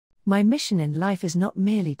My mission in life is not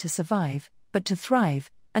merely to survive, but to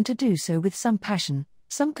thrive, and to do so with some passion,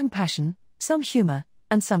 some compassion, some humor,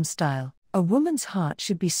 and some style. A woman's heart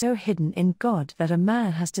should be so hidden in God that a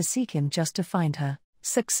man has to seek him just to find her.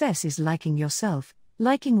 Success is liking yourself,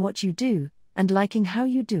 liking what you do, and liking how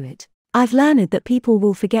you do it. I've learned that people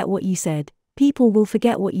will forget what you said, people will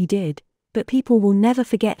forget what you did, but people will never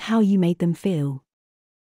forget how you made them feel.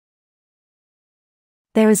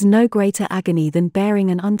 There is no greater agony than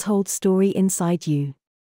bearing an untold story inside you.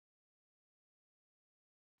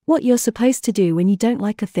 What you're supposed to do when you don't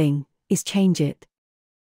like a thing is change it.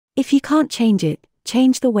 If you can't change it,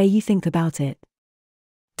 change the way you think about it.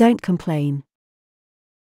 Don't complain.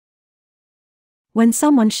 When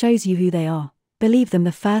someone shows you who they are, believe them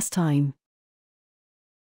the first time.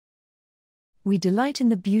 We delight in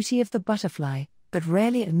the beauty of the butterfly, but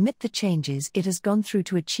rarely admit the changes it has gone through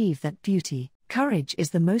to achieve that beauty. Courage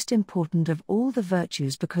is the most important of all the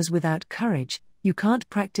virtues because without courage, you can't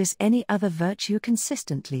practice any other virtue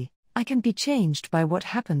consistently. I can be changed by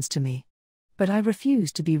what happens to me, but I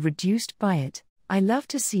refuse to be reduced by it. I love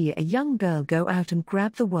to see a young girl go out and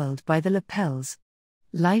grab the world by the lapels.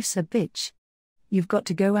 Life's a bitch. You've got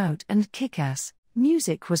to go out and kick ass.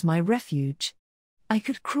 Music was my refuge. I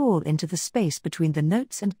could crawl into the space between the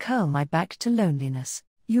notes and curl my back to loneliness.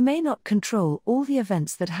 You may not control all the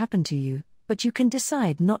events that happen to you, but you can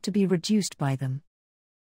decide not to be reduced by them.